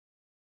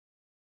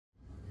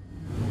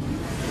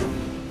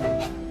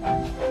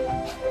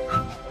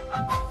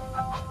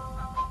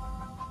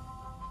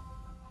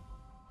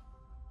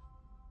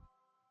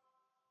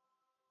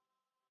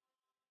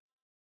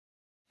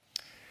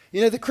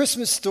You know, the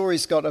Christmas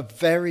story's got a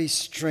very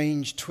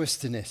strange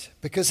twist in it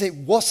because it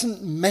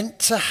wasn't meant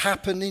to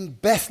happen in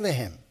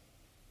Bethlehem.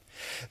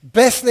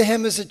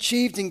 Bethlehem has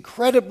achieved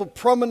incredible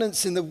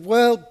prominence in the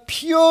world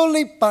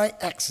purely by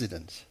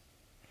accident.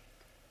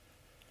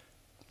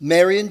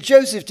 Mary and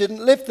Joseph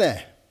didn't live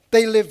there.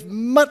 They lived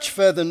much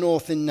further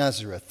north in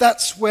Nazareth.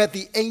 That's where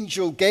the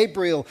angel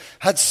Gabriel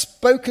had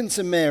spoken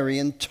to Mary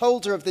and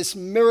told her of this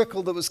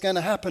miracle that was going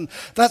to happen.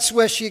 That's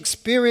where she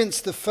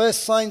experienced the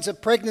first signs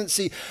of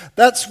pregnancy.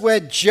 That's where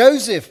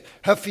Joseph,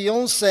 her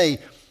fiancé,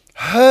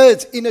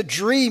 heard in a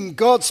dream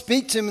God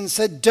speak to him and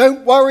said,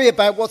 "Don't worry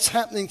about what's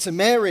happening to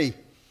Mary.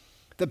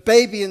 The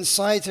baby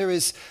inside her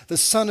is the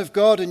Son of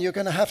God, and you're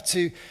going to have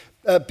to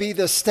be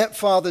the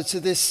stepfather to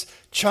this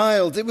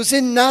child." It was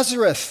in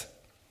Nazareth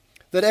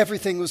that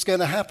everything was going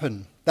to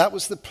happen. That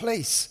was the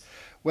place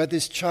where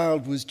this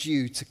child was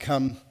due to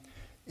come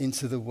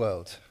into the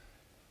world.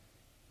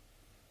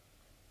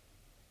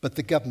 But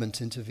the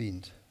government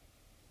intervened.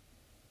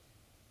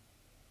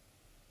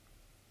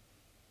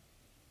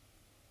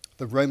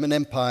 The Roman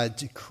Empire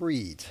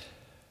decreed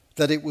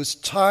that it was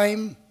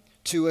time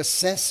to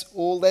assess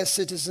all their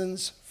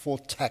citizens for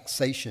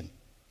taxation.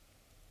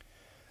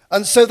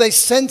 And so they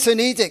sent an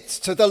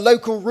edict to the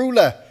local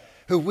ruler,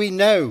 who we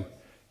know,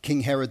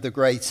 King Herod the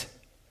Great,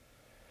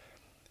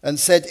 and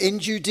said, "In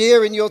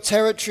Judea, in your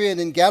territory, and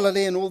in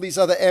Galilee and all these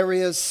other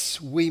areas,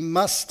 we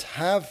must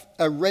have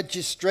a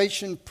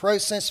registration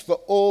process for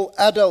all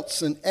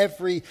adults, and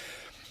every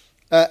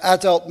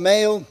adult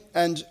male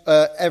and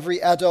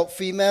every adult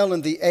female,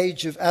 and the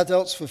age of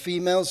adults for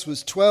females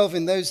was 12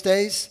 in those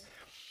days.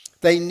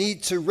 They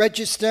need to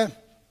register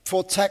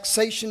for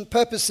taxation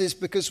purposes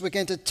because we're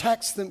going to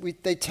tax them."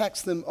 They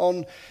tax them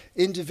on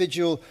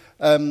individual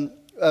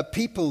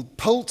people,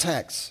 poll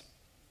tax.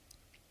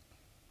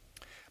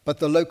 But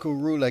the local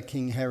ruler,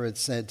 King Herod,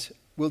 said,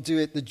 "We'll do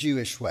it the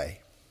Jewish way."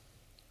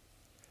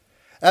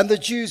 And the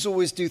Jews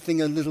always do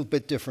things a little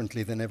bit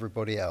differently than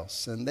everybody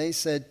else. And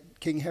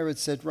King Herod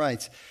said,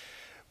 "Right,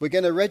 we're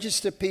going to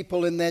register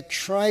people in their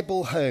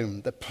tribal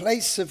home, the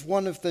place of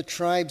one of the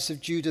tribes of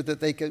Judah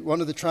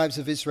one of the tribes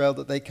of Israel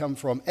that they come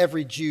from."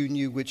 Every Jew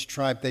knew which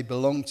tribe they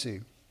belonged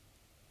to.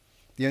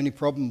 The only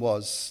problem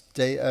was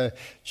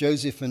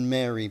Joseph and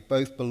Mary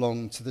both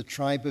belonged to the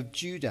tribe of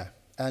Judah,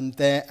 and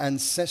their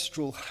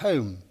ancestral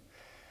home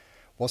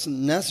wasn't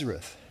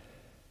Nazareth.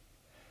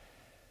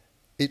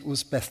 It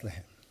was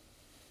Bethlehem.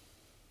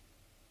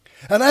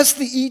 And as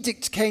the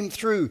edict came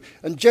through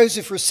and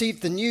Joseph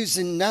received the news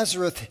in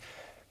Nazareth,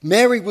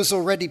 Mary was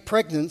already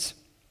pregnant,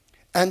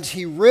 and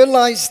he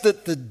realized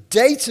that the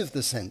date of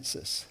the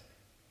census,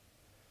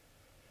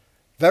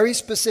 very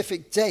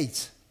specific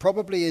date,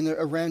 probably in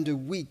around a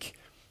week,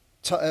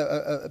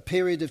 a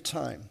period of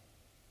time,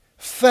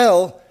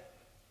 fell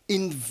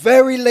in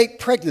very late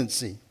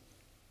pregnancy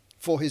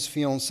for his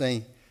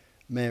fiancée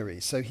Mary.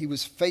 So he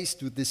was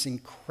faced with this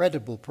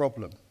incredible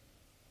problem.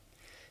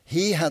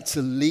 He had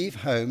to leave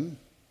home,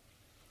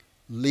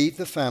 leave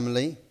the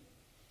family,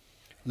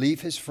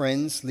 leave his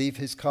friends, leave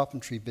his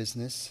carpentry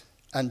business,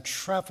 and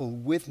travel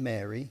with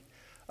Mary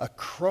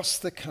across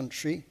the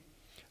country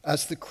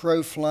as the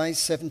crow flies,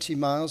 70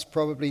 miles,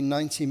 probably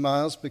 90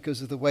 miles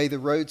because of the way the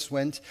roads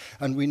went.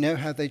 And we know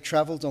how they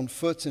traveled on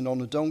foot and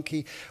on a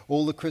donkey.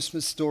 All the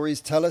Christmas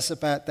stories tell us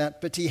about that.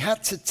 But he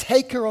had to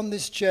take her on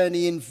this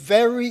journey in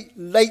very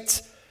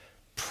late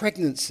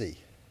pregnancy,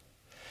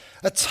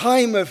 a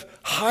time of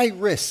high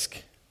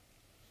risk.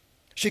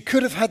 She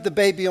could have had the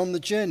baby on the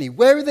journey.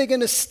 Where are they going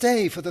to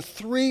stay for the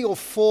 3 or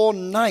 4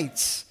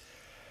 nights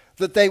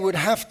that they would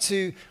have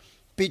to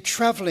be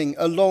traveling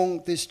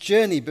along this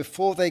journey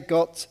before they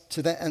got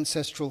to their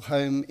ancestral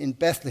home in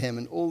Bethlehem?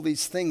 And all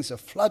these things are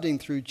flooding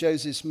through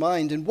Joseph's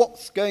mind. And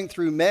what's going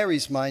through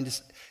Mary's mind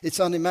it's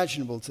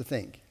unimaginable to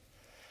think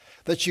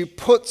that you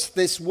put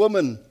this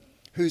woman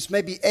who's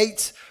maybe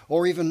 8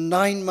 or even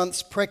 9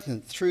 months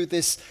pregnant through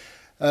this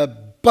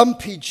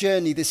bumpy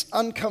journey, this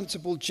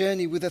uncomfortable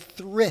journey with a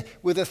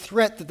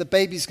threat that the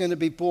baby's going to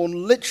be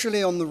born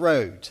literally on the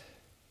road.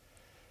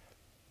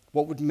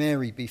 What would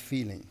Mary be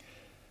feeling?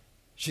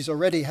 She's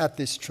already had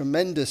this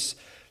tremendous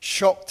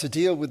shock to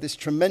deal with, this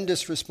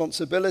tremendous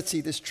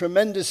responsibility, this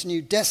tremendous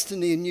new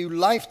destiny, a new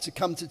life to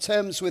come to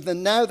terms with,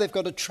 and now they've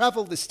got to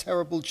travel this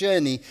terrible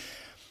journey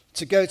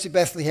to go to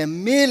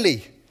Bethlehem,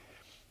 merely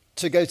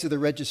to go to the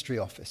registry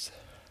office.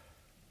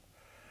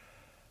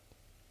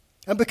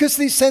 And because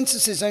these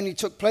censuses only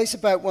took place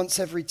about once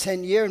every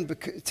 10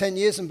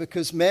 years, and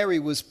because Mary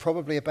was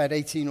probably about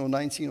 18 or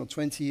 19 or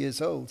 20 years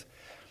old,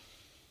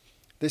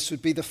 this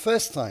would be the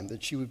first time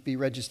that she would be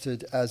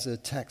registered as a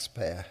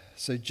taxpayer.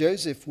 So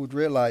Joseph would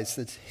realize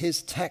that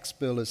his tax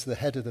bill as the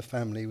head of the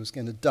family was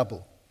going to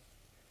double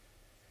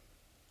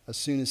as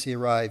soon as he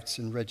arrived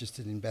and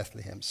registered in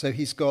Bethlehem. So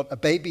he's got a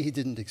baby he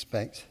didn't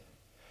expect,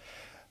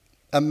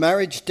 a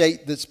marriage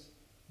date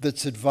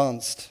that's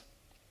advanced,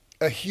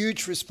 a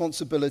huge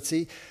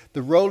responsibility,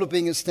 the role of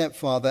being a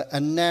stepfather,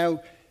 and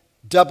now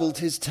doubled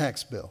his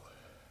tax bill.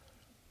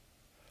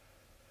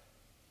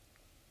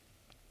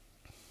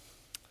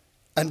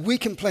 And we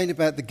complain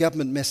about the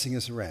government messing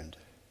us around.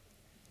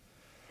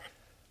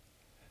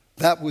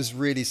 That was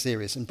really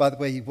serious. And by the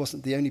way, he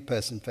wasn't the only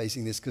person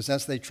facing this, because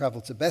as they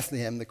traveled to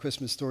Bethlehem, the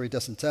Christmas story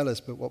doesn't tell us,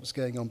 but what was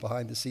going on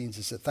behind the scenes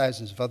is that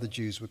thousands of other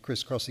Jews were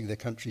crisscrossing their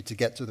country to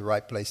get to the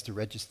right place to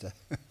register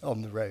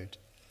on the road.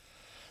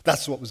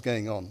 That's what was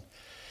going on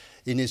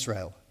in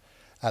Israel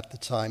at the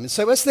time. And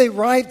so as they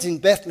arrived in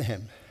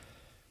Bethlehem,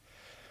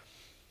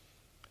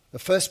 the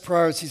first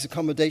priority is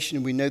accommodation,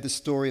 and we know the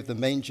story of the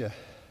manger.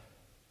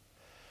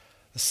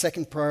 The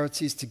second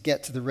priority is to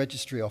get to the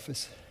registry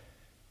office.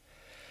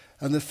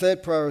 And the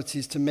third priority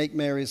is to make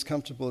Mary as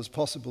comfortable as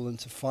possible and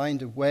to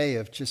find a way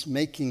of just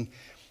making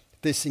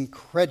this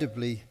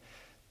incredibly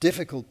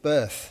difficult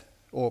birth,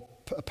 or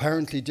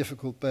apparently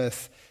difficult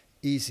birth,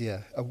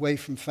 easier, away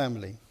from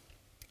family,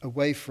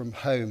 away from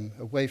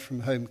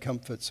home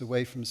comforts,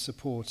 away from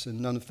support and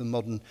none of the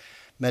modern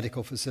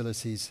medical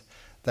facilities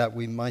that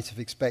we might have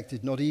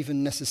expected, not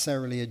even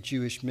necessarily a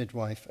Jewish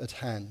midwife at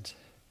hand,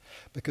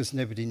 because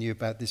nobody knew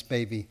about this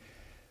baby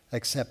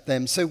except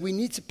them. So we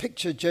need to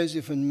picture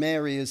Joseph and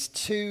Mary as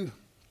two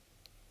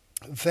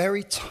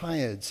very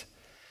tired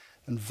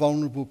and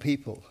vulnerable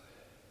people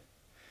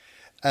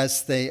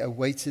as they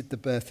awaited the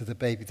birth of the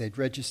baby. They'd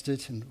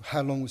registered, and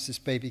how long was this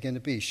baby going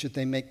to be? Should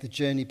they make the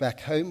journey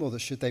back home, or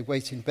should they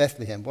wait in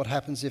Bethlehem? What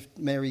happens if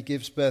Mary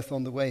gives birth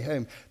on the way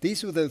home?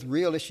 These were the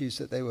real issues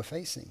that they were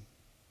facing.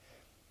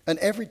 And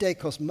every day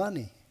cost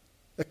money.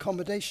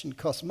 Accommodation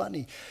cost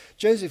money.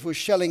 Joseph was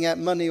shelling out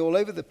money all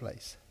over the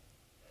place.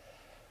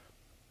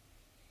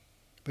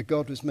 But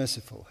God was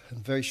merciful,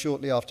 and very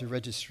shortly after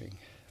registering,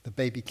 the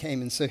baby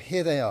came. And so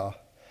here they are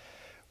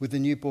with the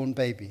newborn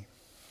baby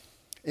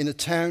in a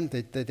town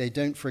that they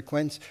don't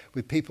frequent,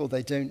 with people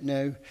they don't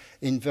know,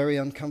 in very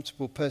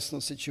uncomfortable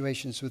personal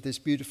situations with this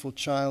beautiful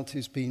child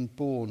who's been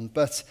born,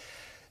 but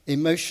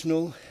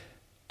emotional,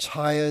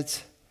 tired,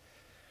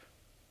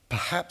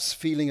 perhaps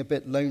feeling a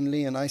bit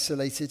lonely and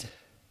isolated.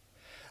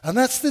 And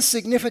that's the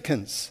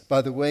significance,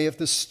 by the way, of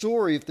the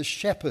story of the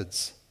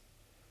shepherds.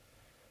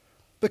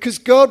 Because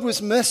God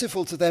was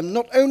merciful to them.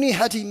 Not only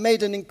had he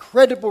made an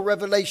incredible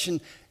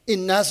revelation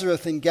in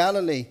Nazareth in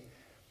Galilee,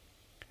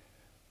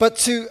 but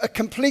to a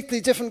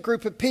completely different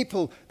group of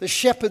people, the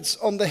shepherds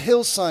on the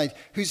hillside,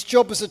 whose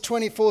job was a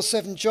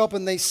 24/7 job,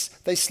 and they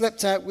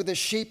slept out with the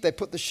sheep. They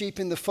put the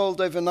sheep in the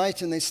fold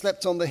overnight, and they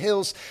slept on the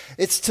hills.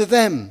 It's to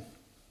them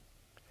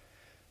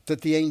that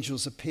the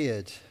angels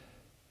appeared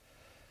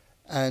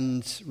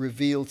and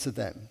revealed to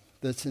them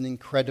that an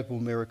incredible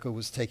miracle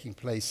was taking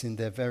place in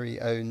their very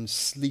own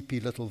sleepy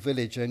little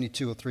village. Only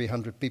 200 or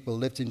 300 people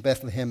lived in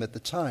Bethlehem at the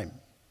time,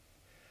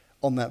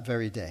 on that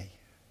very day.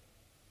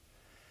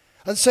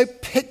 And so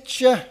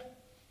picture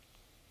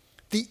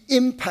the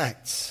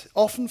impact,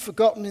 often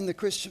forgotten in the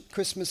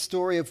Christmas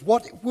story, of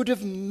what it would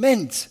have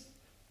meant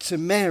to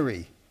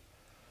Mary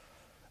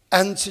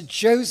and to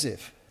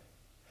Joseph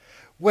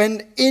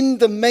when in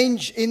the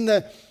manger, in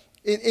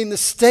the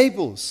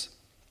stables,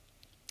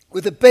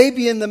 with a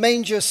baby in the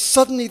manger,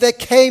 suddenly there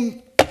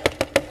came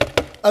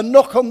a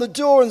knock on the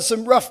door, and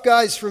some rough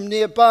guys from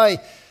nearby,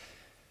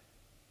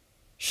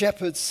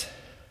 shepherds,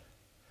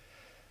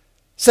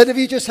 said, "Have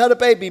you just had a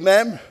baby,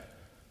 ma'am?"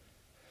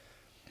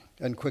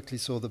 And quickly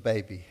saw the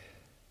baby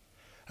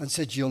and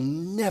said, "You'll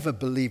never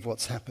believe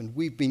what's happened.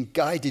 We've been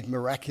guided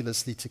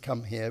miraculously to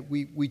come here.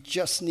 We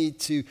just need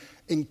to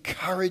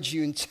encourage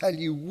you and tell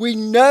you we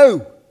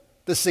know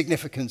the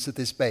significance of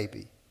this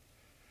baby,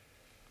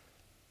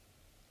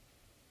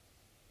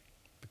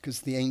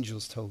 because the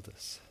angels told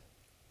us."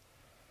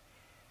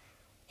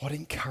 What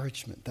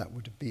encouragement that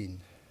would have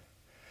been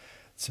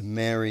to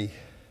Mary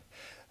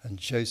and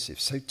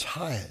Joseph, so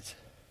tired,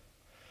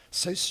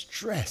 so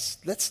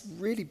stressed. Let's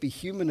really be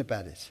human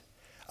about it.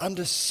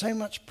 Under so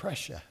much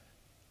pressure,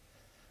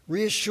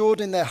 reassured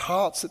in their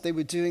hearts that they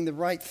were doing the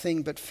right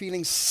thing, but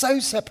feeling so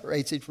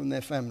separated from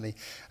their family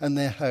and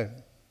their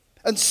home.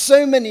 And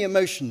so many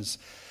emotions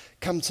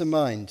come to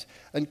mind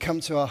and come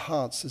to our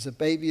hearts as a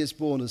baby is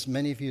born, as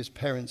many of you as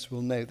parents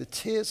will know. The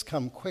tears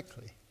come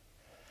quickly.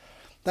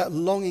 That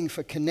longing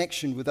for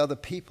connection with other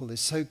people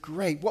is so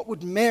great. What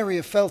would Mary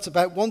have felt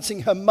about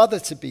wanting her mother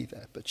to be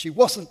there? But she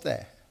wasn't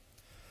there.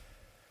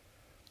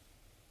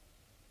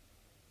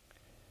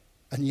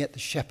 And yet the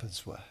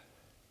shepherds were.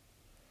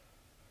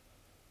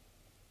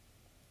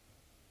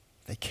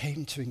 They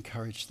came to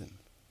encourage them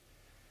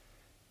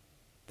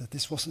that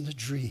this wasn't a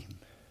dream.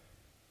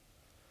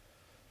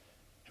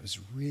 It was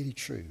really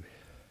true.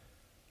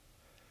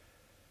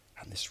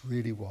 And this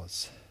really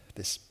was.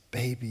 This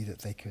baby that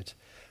they could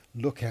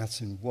look at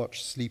and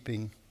watch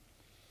sleeping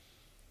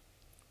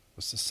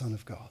was the Son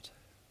of God.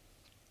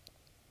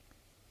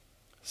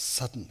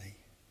 Suddenly,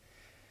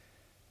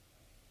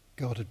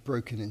 God had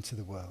broken into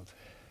the world.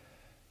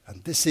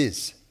 And this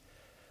is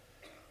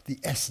the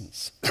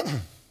essence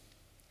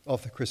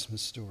of the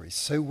Christmas story,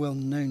 so well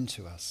known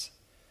to us,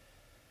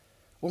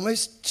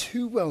 almost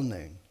too well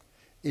known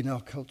in our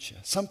culture.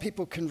 Some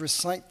people can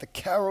recite the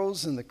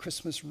carols and the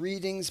Christmas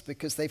readings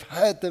because they've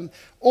heard them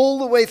all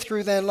the way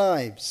through their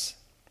lives.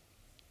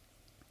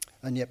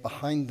 And yet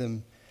behind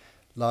them,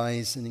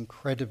 lies an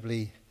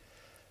incredibly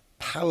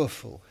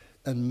powerful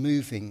and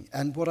moving,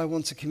 and what I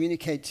want to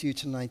communicate to you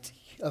tonight,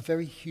 a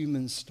very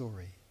human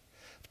story.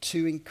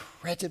 Two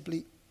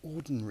incredibly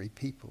ordinary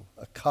people,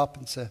 a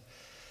carpenter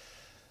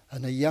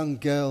and a young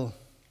girl,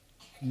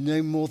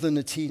 no more than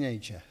a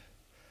teenager,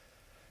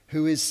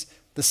 who is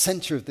the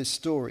center of this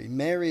story.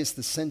 Mary is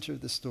the center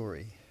of the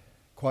story,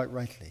 quite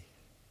rightly.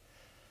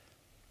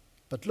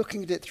 But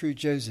looking at it through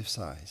Joseph's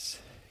eyes,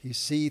 you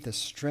see the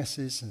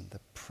stresses and the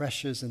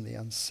pressures and the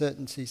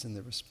uncertainties and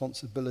the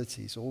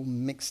responsibilities all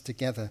mixed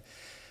together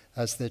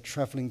as they're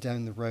traveling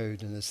down the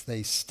road and as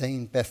they stay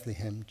in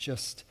Bethlehem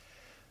just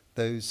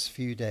those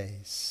few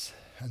days.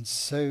 And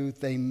so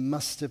they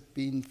must have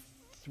been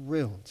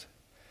thrilled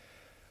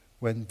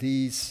when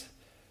these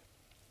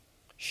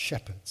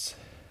shepherds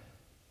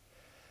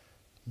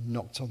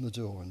knocked on the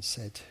door and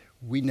said,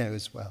 "We know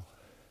as well,"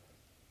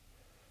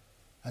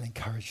 and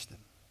encouraged them.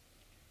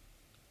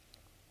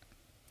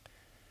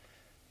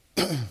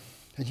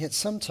 And yet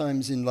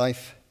sometimes in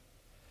life,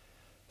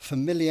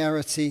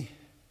 familiarity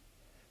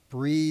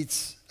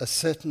breeds a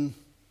certain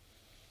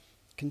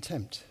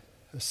contempt,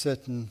 a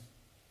certain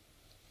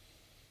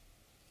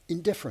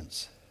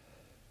indifference.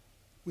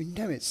 We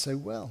know it so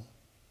well.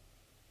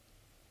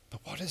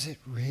 But what does it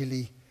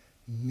really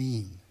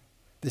mean,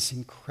 this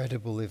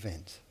incredible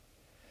event?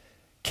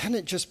 Can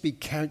it just be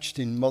couched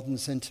in modern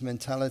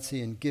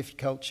sentimentality and gift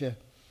culture?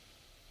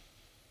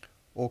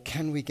 Or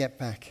can we get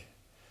back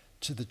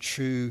to the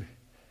true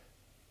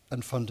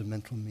and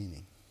fundamental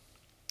meaning?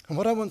 And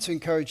what I want to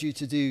encourage you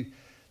to do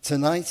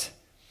tonight,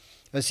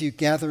 as you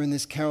gather in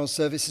this carol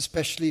service,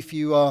 especially if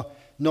you are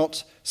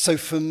not so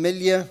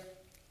familiar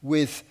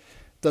with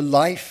the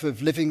life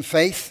of living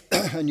faith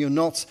and you're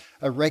not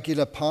a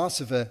regular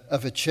part of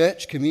a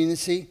church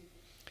community,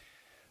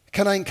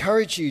 can I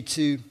encourage you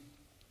to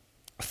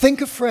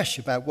think afresh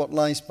about what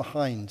lies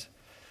behind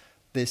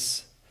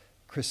this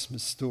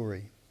Christmas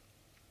story?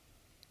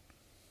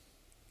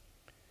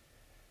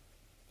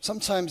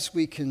 Sometimes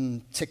we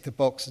can tick the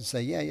box and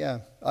say, yeah,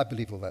 I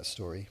believe all that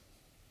story,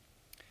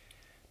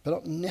 but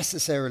not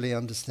necessarily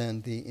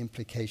understand the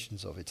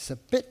implications of it. It's a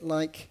bit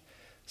like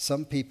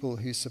some people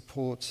who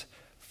support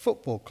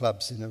football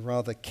clubs in a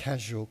rather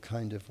casual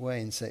kind of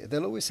way and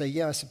they'll always say,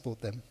 yeah, I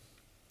support them.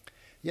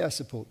 Yeah, I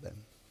support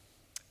them.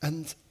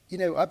 And,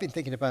 I've been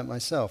thinking about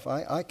myself.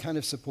 I kind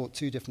of support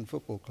two different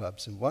football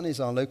clubs, and one is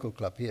our local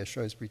club here,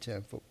 Shrewsbury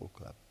Town Football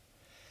Club.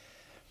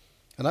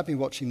 And I've been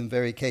watching them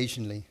very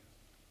occasionally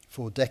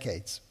for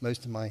decades,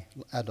 most of my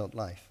adult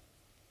life.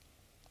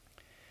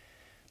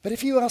 But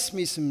if you ask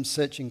me some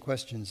searching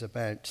questions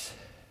about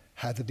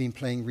how they've been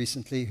playing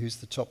recently, who's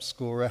the top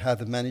scorer, how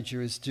the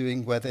manager is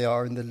doing, where they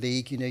are in the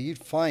league,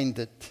 you'd find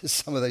that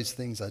some of those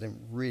things I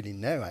don't really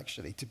know,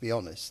 actually, to be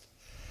honest.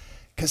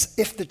 Because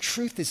if the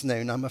truth is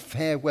known, I'm a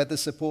fair weather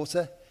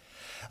supporter.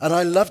 And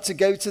I love to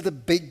go to the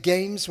big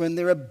games when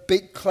there are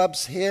big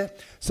clubs here.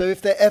 So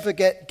if they ever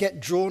get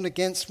drawn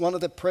against one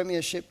of the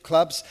Premiership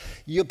clubs,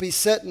 you'll be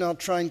certain I'll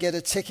try and get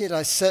a ticket.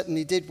 I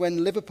certainly did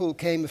when Liverpool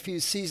came a few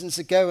seasons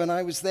ago, and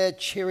I was there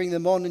cheering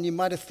them on, and you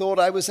might have thought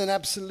I was an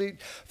absolute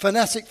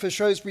fanatic for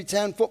Shrewsbury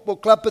Town Football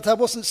Club, but I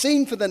wasn't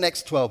seen for the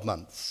next 12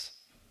 months.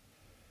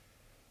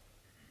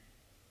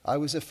 I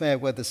was a fair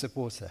weather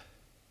supporter.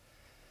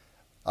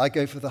 I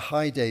go for the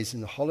high days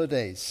and the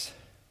holidays.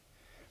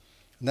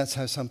 And that's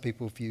how some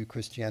people view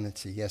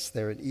Christianity. Yes,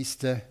 they're an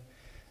Easter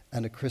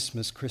and a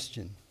Christmas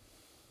Christian.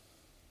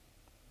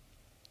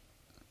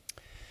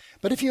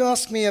 But if you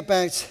ask me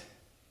about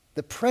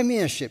the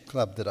Premiership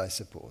club that I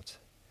support,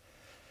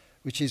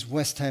 which is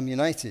West Ham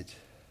United,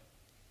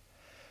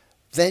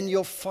 then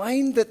you'll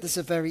find that there's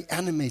a very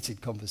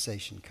animated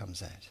conversation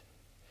comes out.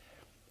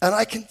 And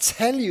I can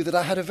tell you that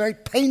I had a very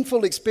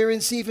painful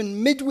experience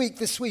even midweek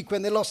this week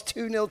when they lost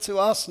 2-0 to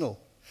Arsenal.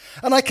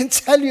 And I can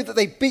tell you that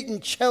they've beaten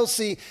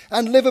Chelsea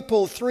and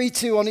Liverpool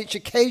 3-2 on each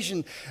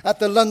occasion at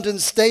the London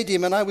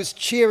Stadium. And I was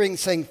cheering,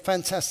 saying,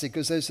 fantastic,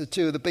 because those are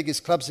two of the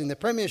biggest clubs in the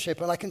Premiership.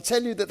 And I can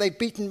tell you that they've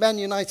beaten Man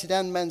United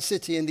and Man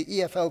City in the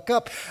EFL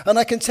Cup. And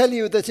I can tell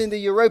you that in the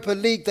Europa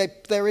League,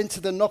 they're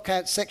into the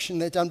knockout section.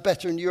 They've done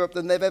better in Europe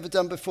than they've ever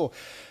done before.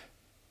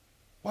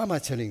 Why am I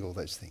telling you all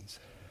those things?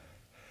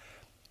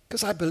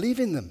 Because I believe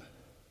in them.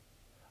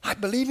 I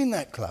believe in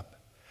that club.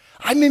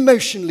 I'm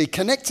emotionally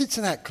connected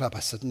to that club. I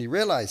suddenly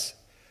realize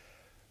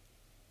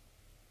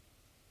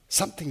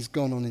something's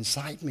gone on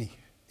inside me.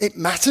 It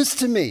matters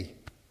to me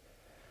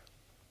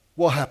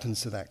what happens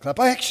to that club.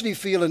 I actually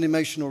feel an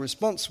emotional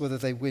response whether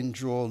they win,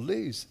 draw, or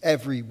lose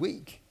every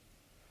week.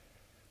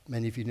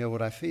 Many of you know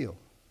what I feel.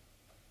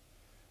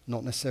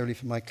 Not necessarily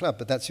for my club,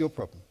 but that's your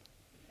problem.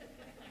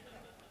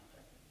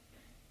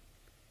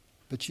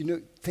 But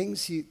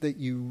things that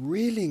you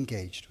really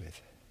engaged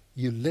with,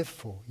 you live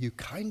for, you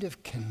kind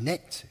of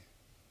connect to.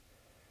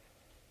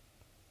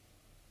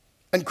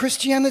 And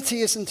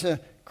Christianity isn't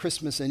a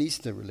Christmas and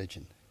Easter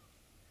religion.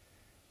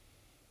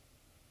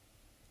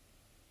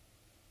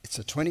 It's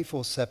a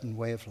 24/7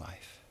 way of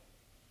life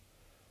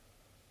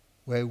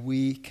where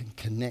we can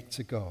connect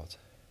to God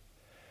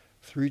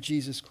through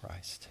Jesus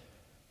Christ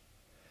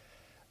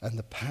and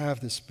the power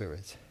of the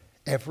Spirit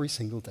every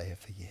single day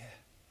of the year.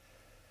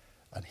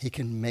 And he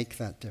can make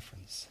that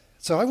difference.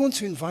 So I want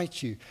to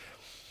invite you,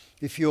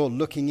 if you're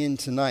looking in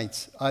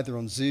tonight, either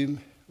on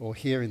Zoom or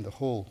here in the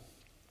hall,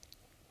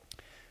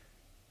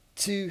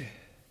 to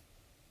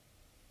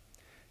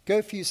go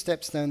a few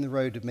steps down the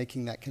road of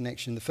making that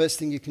connection. The first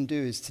thing you can do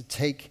is to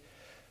take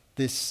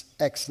this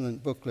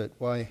excellent booklet,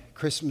 Why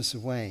Christmas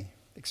Away,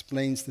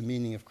 explains the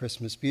meaning of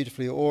Christmas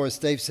beautifully. Or, as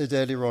Dave said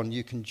earlier on,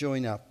 you can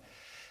join up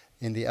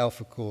in the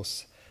Alpha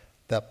course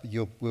that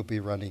we'll be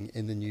running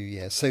in the new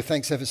year. So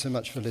thanks ever so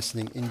much for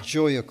listening.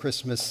 Enjoy your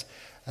Christmas,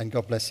 and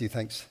God bless you.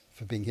 Thanks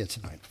for being here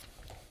tonight.